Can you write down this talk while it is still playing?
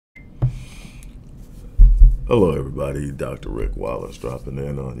Hello, everybody. Dr. Rick Wallace dropping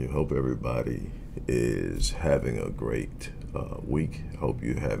in on you. Hope everybody is having a great week. Hope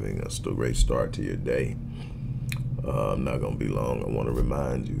you're having a great start to your day. I'm not going to be long. I want to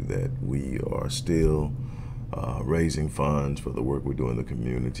remind you that we are still raising funds for the work we do in the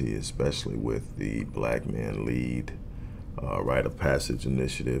community, especially with the Black Men Lead Rite of Passage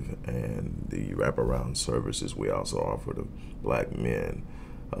Initiative and the wraparound services we also offer to Black men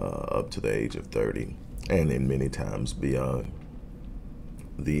up to the age of 30. And in many times beyond.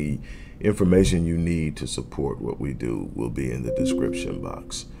 The information you need to support what we do will be in the description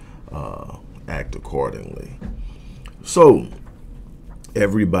box. Act accordingly. So,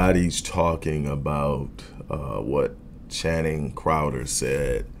 everybody's talking about what Channing Crowder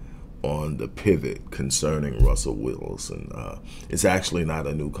said on the pivot concerning Russell Wilson. It's actually not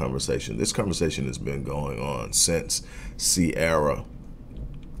a new conversation. This conversation has been going on since Ciara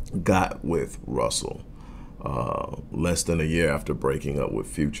got with Russell. Less than a year after breaking up with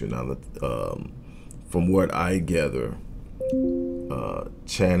Future. Now, from what I gather,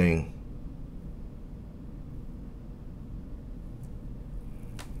 Channing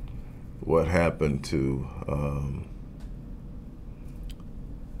what happened to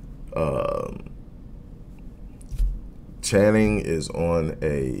Channing is on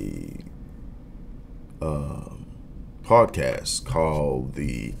a podcast called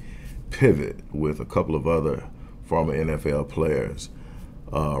The Pivot with a couple of other former NFL players,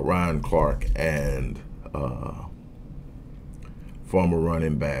 Ryan Clark and former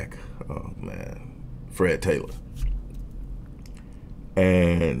running back, Fred Taylor.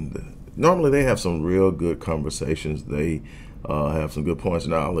 And normally they have some real good conversations. They have some good points.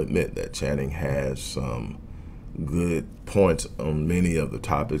 Now, I'll admit that Channing has some good points on many of the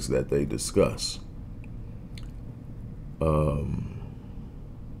topics that they discuss.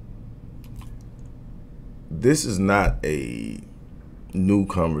 This is not a new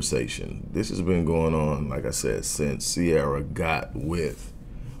conversation. This has been going on, like I said, since Ciara got with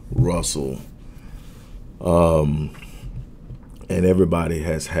Russell. And everybody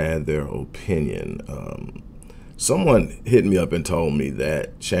has had their opinion. Someone hit me up and told me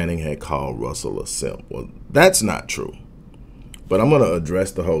that Channing had called Russell a simp. Well, that's not true. But I'm going to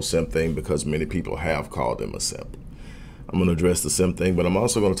address the whole simp thing because many people have called him a simp. I'm going to address the simp thing, but I'm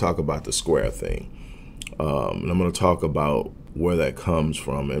also going to talk about the square thing. And I'm going to talk about where that comes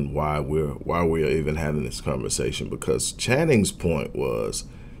from and why we're even having this conversation. Because Channing's point was,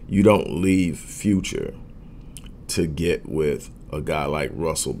 you don't leave Future to get with a guy like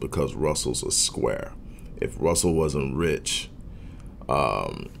Russell because Russell's a square. If Russell wasn't rich,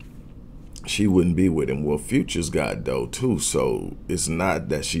 she wouldn't be with him. Well, Future's got dough too, so it's not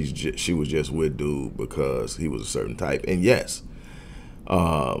that she was just with dude because he was a certain type. And yes,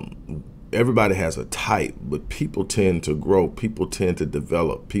 everybody has a type, but people tend to grow, people tend to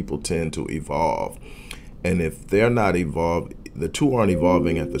develop, people tend to evolve. And if they're not evolved, the two aren't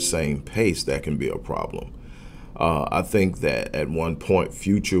evolving at the same pace, that can be a problem. I think that at one point,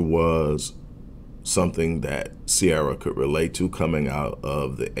 Future was something that Ciara could relate to coming out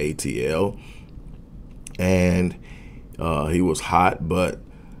of the ATL. And he was hot, but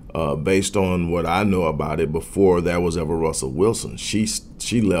based on what I know about it, before there was ever Russell Wilson, she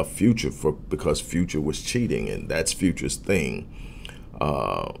left Future because Future was cheating, and that's Future's thing.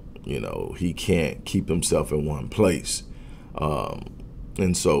 He can't keep himself in one place.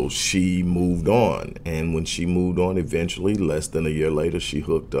 And so she moved on. And when she moved on, eventually, less than a year later, she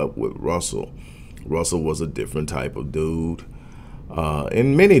hooked up with Russell. Russell was a different type of dude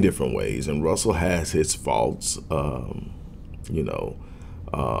in many different ways. And Russell has his faults.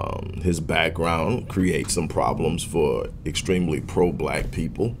 His background creates some problems for extremely pro-black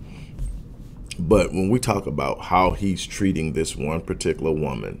people. But when we talk about how he's treating this one particular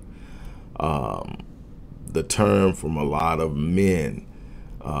woman, the term from a lot of men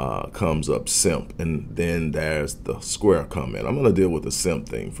comes up, simp, and then there's the square comment. I'm going to deal with the simp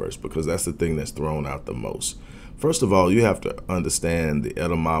thing first because that's the thing that's thrown out the most. First of all, you have to understand the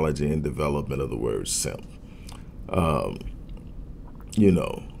etymology and development of the word simp.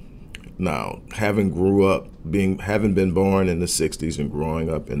 Now, having been born in the 60s and growing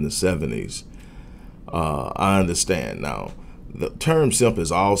up in the 70s, I understand. Now, the term simp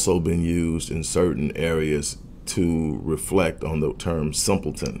has also been used in certain areas to reflect on the term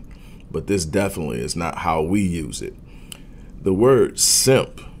simpleton, but this definitely is not how we use it. The word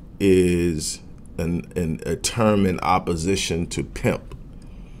simp is a term in opposition to pimp.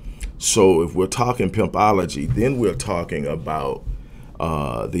 So if we're talking pimpology, then we're talking about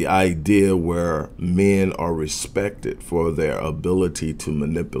the idea where men are respected for their ability to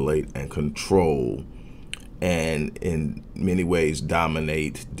manipulate and control and in many ways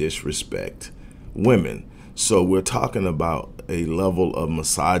dominate, disrespect women. So we're talking about a level of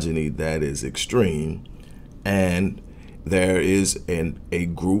misogyny that is extreme, and there is a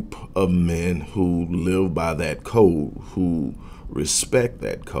group of men who live by that code, who respect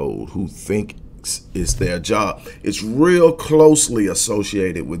that code, who think it's their job. It's real closely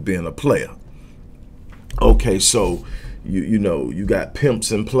associated with being a player. Okay, so you got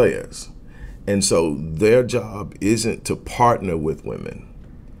pimps and players. And so their job isn't to partner with women.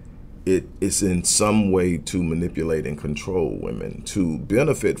 It's in some way to manipulate and control women, to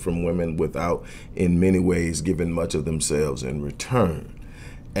benefit from women without, in many ways, giving much of themselves in return.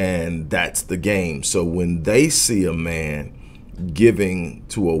 And that's the game. So when they see a man giving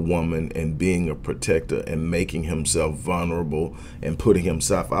to a woman and being a protector and making himself vulnerable and putting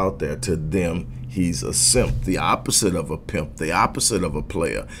himself out there, to them, he's a simp, the opposite of a pimp, the opposite of a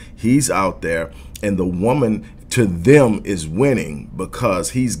player. He's out there, and the woman, to them, is winning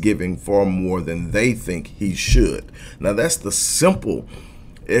because he's giving far more than they think he should. Now, that's the simple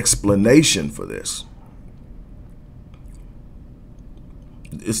explanation for this.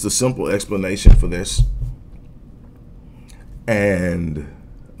 It's the simple explanation for this. And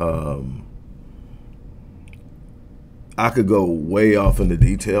I could go way off into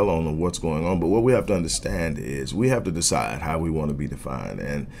detail on what's going on, but what we have to understand is we have to decide how we want to be defined.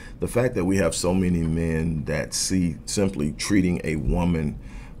 And the fact that we have so many men that see simply treating a woman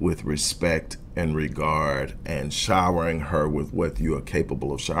with respect and regard and showering her with what you are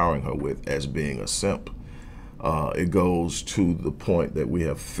capable of showering her with as being a simp, it goes to the point that we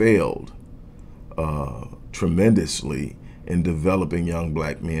have failed tremendously in developing young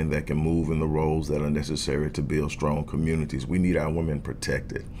black men that can move in the roles that are necessary to build strong communities. We need our women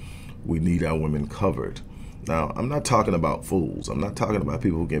protected. We need our women covered. Now, I'm not talking about fools. I'm not talking about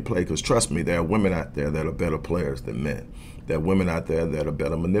people who can play, because trust me, there are women out there that are better players than men. There are women out there that are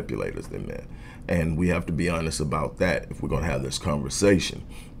better manipulators than men. And we have to be honest about that if we're going to have this conversation.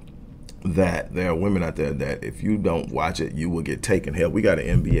 That there are women out there that if you don't watch it, you will get taken. Hell, we got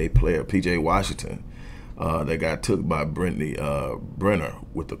an NBA player, P.J. Washington, that got took by Brittany Brenner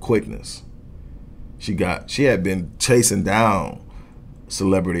with the quickness. She had been chasing down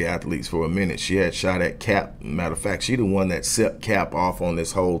celebrity athletes for a minute. She had shot at Cap. Matter of fact, she the one that set Cap off on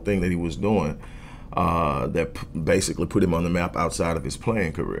this whole thing that he was doing, that basically put him on the map outside of his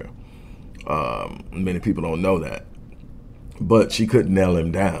playing career. Many people don't know that, but she couldn't nail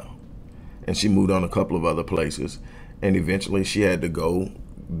him down, and she moved on a couple of other places, and eventually she had to go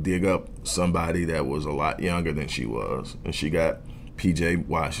dig up somebody that was a lot younger than she was, and she got P.J.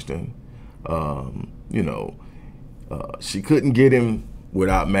 Washington. She couldn't get him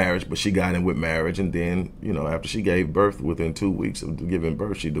without marriage, but she got him with marriage, and then, after she gave birth, within 2 weeks of giving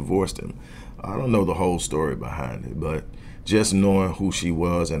birth, she divorced him. I don't know the whole story behind it, but just knowing who she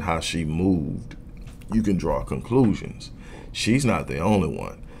was and how she moved, you can draw conclusions. She's not the only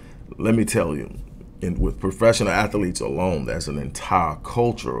one. Let me tell you, with professional athletes alone, there's an entire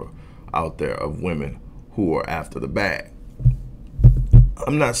culture out there of women who are after the bag.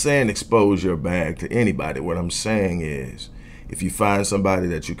 I'm not saying expose your bag to anybody. What I'm saying is, if you find somebody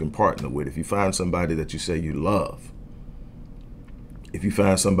that you can partner with, if you find somebody that you say you love, if you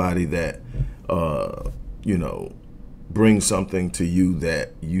find somebody that, brings something to you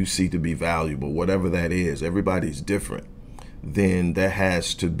that you see to be valuable, whatever that is, everybody's different, then there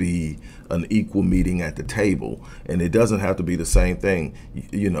has to be an equal meeting at the table. And it doesn't have to be the same thing.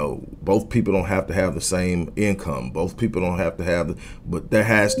 Both people don't have to have the same income. Both people don't have to have, but there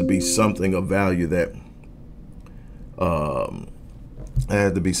has to be something of value that,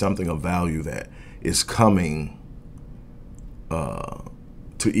 is coming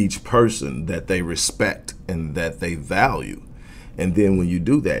to each person that they respect and that they value. And then when you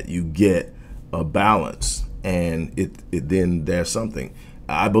do that, you get a balance. And then there's something.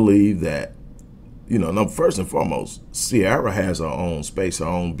 I believe that, first and foremost, Ciara has her own space, her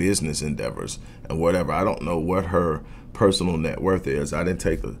own business endeavors and whatever. I don't know what her personal net worth is. I didn't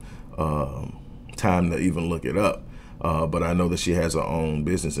take the time to even look it up. But I know that she has her own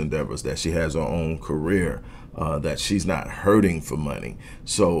business endeavors, that she has her own career, that she's not hurting for money.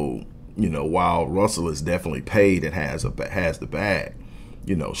 So, while Russell is definitely paid and has the bag,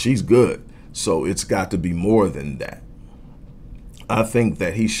 she's good. So it's got to be more than that. I think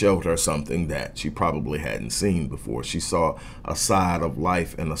that he showed her something that she probably hadn't seen before. She saw a side of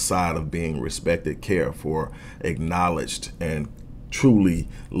life and a side of being respected, cared for, acknowledged, and truly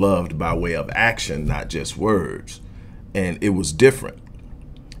loved by way of action, not just words. And it was different.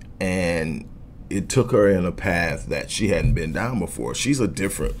 And it took her in a path that she hadn't been down before. She's a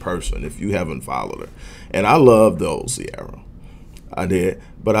different person if you haven't followed her. And I love the old Ciara. I did.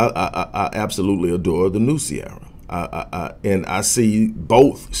 But I absolutely adore the new Ciara. And I see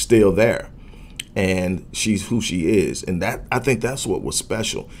both still there. And she's who she is. And that, I think that's what was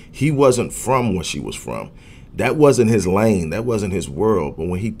special. He wasn't from where she was from. That wasn't his lane. That wasn't his world. But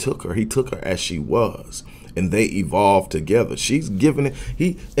when he took her as she was. And they evolved together. She's giving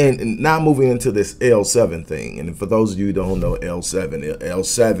it. And now moving into this L7 thing. And for those of you who don't know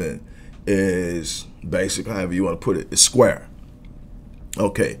L7 is basically, however you want to put it, it's square.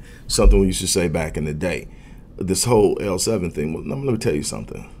 Okay, something we used to say back in the day. This whole L7 thing, well, let me tell you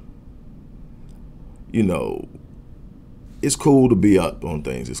something. You know, it's cool to be up on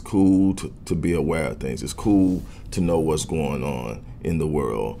things. It's cool to be aware of things. It's cool to know what's going on in the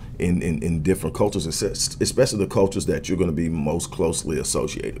world, in different cultures, especially the cultures that you're going to be most closely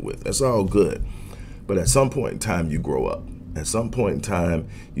associated with. That's all good. But at some point in time, you grow up. At some point in time,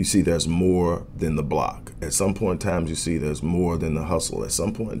 you see there's more than the block. At some point in time, you see there's more than the hustle. At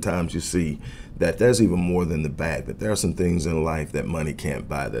some point in time, you see that there's even more than the bag, that there are some things in life that money can't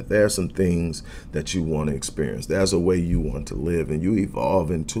buy, that there are some things that you want to experience. There's a way you want to live, and you evolve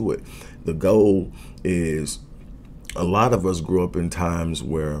into it. The goal is, a lot of us grew up in times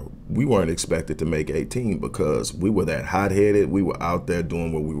where we weren't expected to make 18 because we were that hot-headed. We were out there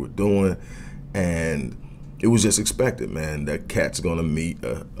doing what we were doing, and it was just expected, man. That cat's going to meet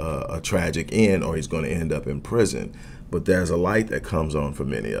a tragic end, or he's going to end up in prison. But there's a light that comes on for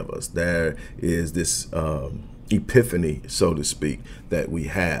many of us. There is this epiphany, so to speak, that we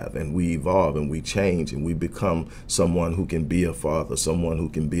have, and we evolve and we change and we become someone who can be a father, someone who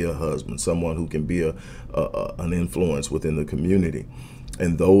can be a husband, someone who can be an influence within the community.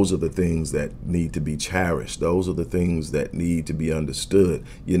 And those are the things that need to be cherished. Those are the things that need to be understood.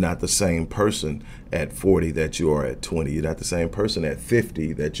 You're not the same person at 40 that you are at 20. You're not the same person at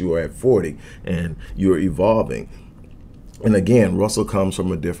 50 that you are at 40, and you're evolving. And again, Russell comes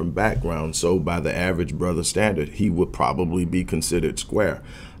from a different background, so by the average brother standard, he would probably be considered square.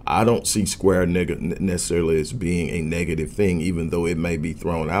 I don't see square necessarily as being a negative thing, even though it may be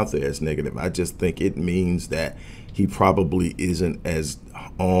thrown out there as negative. I just think it means that he probably isn't as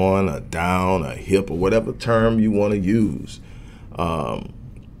on or down or hip or whatever term you want to use,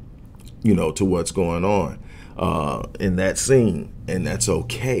 you know, to what's going on in that scene, and that's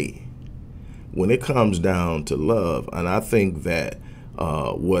okay. When it comes down to love, and I think that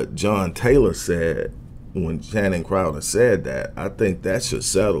what John Taylor said when Shannon Crowder said that, I think that should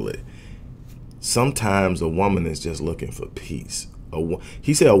settle it. Sometimes a woman is just looking for peace.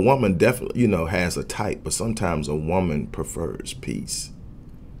 He said a woman definitely, you know, has a type, but sometimes a woman prefers peace.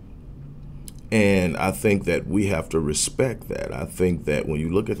 And I think that we have to respect that. I think that when you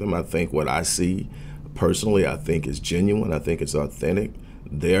look at them, I think what I see personally, I think is genuine. I think it's authentic.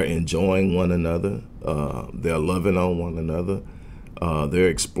 They're enjoying one another. They're loving on one another. They're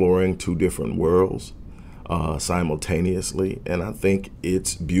exploring two different worlds simultaneously. And I think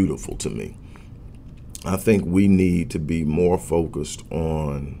it's beautiful to me. I think we need to be more focused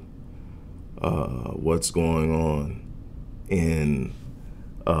on what's going on in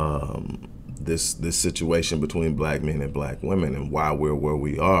this situation between black men and black women, and why we're where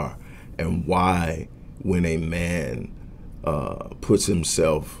we are, and why when a man puts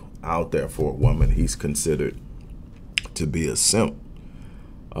himself out there for a woman, he's considered to be a simp,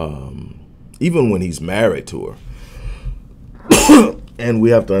 even when he's married to her. And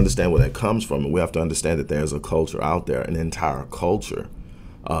we have to understand where that comes from, and we have to understand that there's a culture out there, an entire culture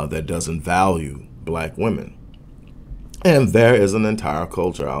that doesn't value black women. And there is an entire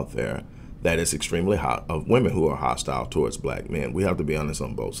culture out there that is extremely hot of women who are hostile towards black men. We have to be honest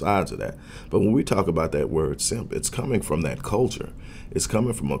on both sides of that. But when we talk about that word simp, it's coming from that culture. It's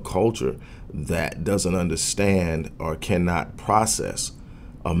coming from a culture that doesn't understand or cannot process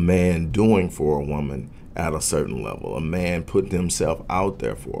a man doing for a woman at a certain level, a man putting himself out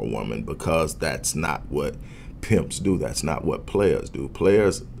there for a woman, because that's not what pimps do. That's not what players do.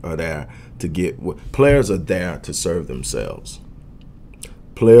 Players are there to serve themselves.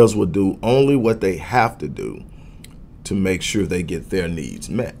 Players will do only what they have to do to make sure they get their needs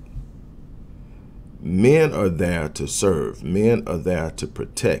met. Men are there to serve. Men are there to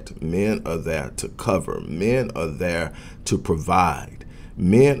protect. Men are there to cover. Men are there to provide.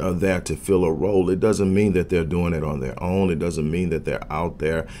 Men are there to fill a role. It doesn't mean that they're doing it on their own. It doesn't mean that they're out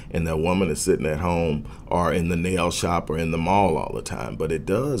there and that woman is sitting at home or in the nail shop or in the mall all the time. But it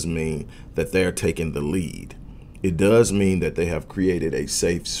does mean that they're taking the lead. It does mean that they have created a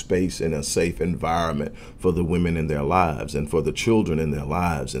safe space and a safe environment for the women in their lives and for the children in their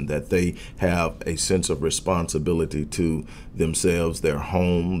lives, and that they have a sense of responsibility to themselves, their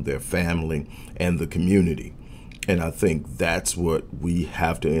home, their family, and the community. And I think that's what we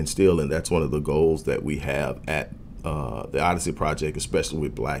have to instill, and that's one of the goals that we have at the Odyssey Project, especially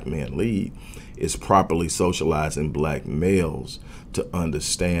with Black Men Lead, is properly socializing Black males to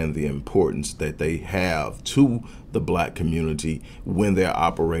understand the importance that they have to the Black community when they're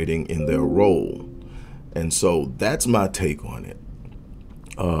operating in their role. And so that's my take on it.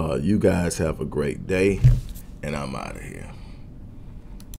 You guys have a great day, and I'm out of here.